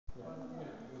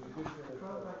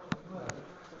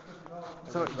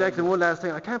So, Declan, one last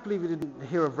thing. I can't believe you didn't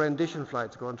hear of rendition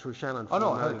flights going through Shannon Oh from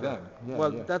no, I America. heard of them. Yeah,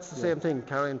 Well, yeah, that's the yeah. same thing,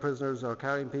 carrying prisoners or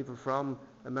carrying people from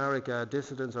America,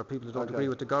 dissidents or people who don't Okay. agree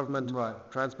with the government, Right.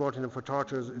 transporting them for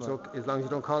torture. It's Right. okay, as long as you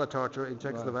don't call it torture in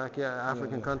Czechoslovakia,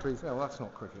 African countries. Yeah, well, that's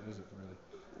not cricket, is it,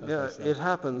 really? Yeah, As they say. it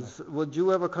happens. Would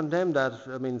you ever condemn that?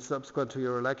 I mean, subsequent to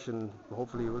your election,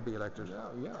 hopefully you will be elected.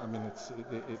 Yeah. I mean,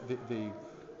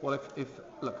 well, if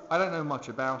look, I don't know much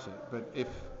about it, but if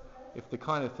the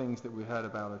kind of things that we heard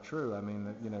about are true, I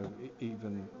mean,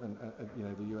 even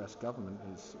the U.S. government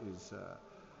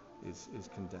is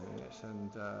condemning it,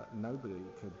 and nobody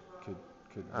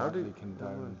could rightly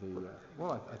condone the.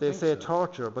 Well, I They think say so.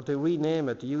 torture, but they rename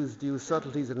it. They use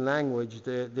subtleties in language.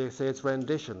 They say it's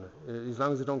rendition. As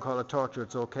long as they don't call it torture,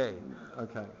 it's okay.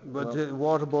 Okay. But Well,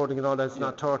 waterboarding and all that's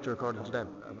not torture according to them.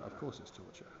 of course, it's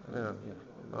torture. Yeah.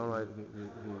 All right.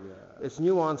 The It's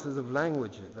nuances of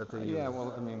language that they use. yeah,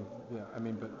 well, I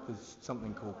mean, but there's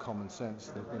something called common sense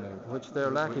that which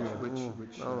they're lacking in.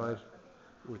 Which all right.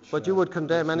 Which, But you would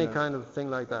condemn which, any kind of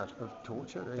thing like that? of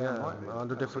torture? Yeah, Damn right.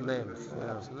 under different names.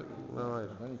 Yeah. Absolutely. All right.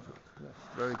 Yeah.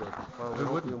 Very good. Well, Who I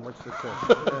hope wouldn't? you much success.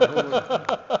 Yeah, who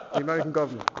wouldn't? The American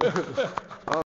government.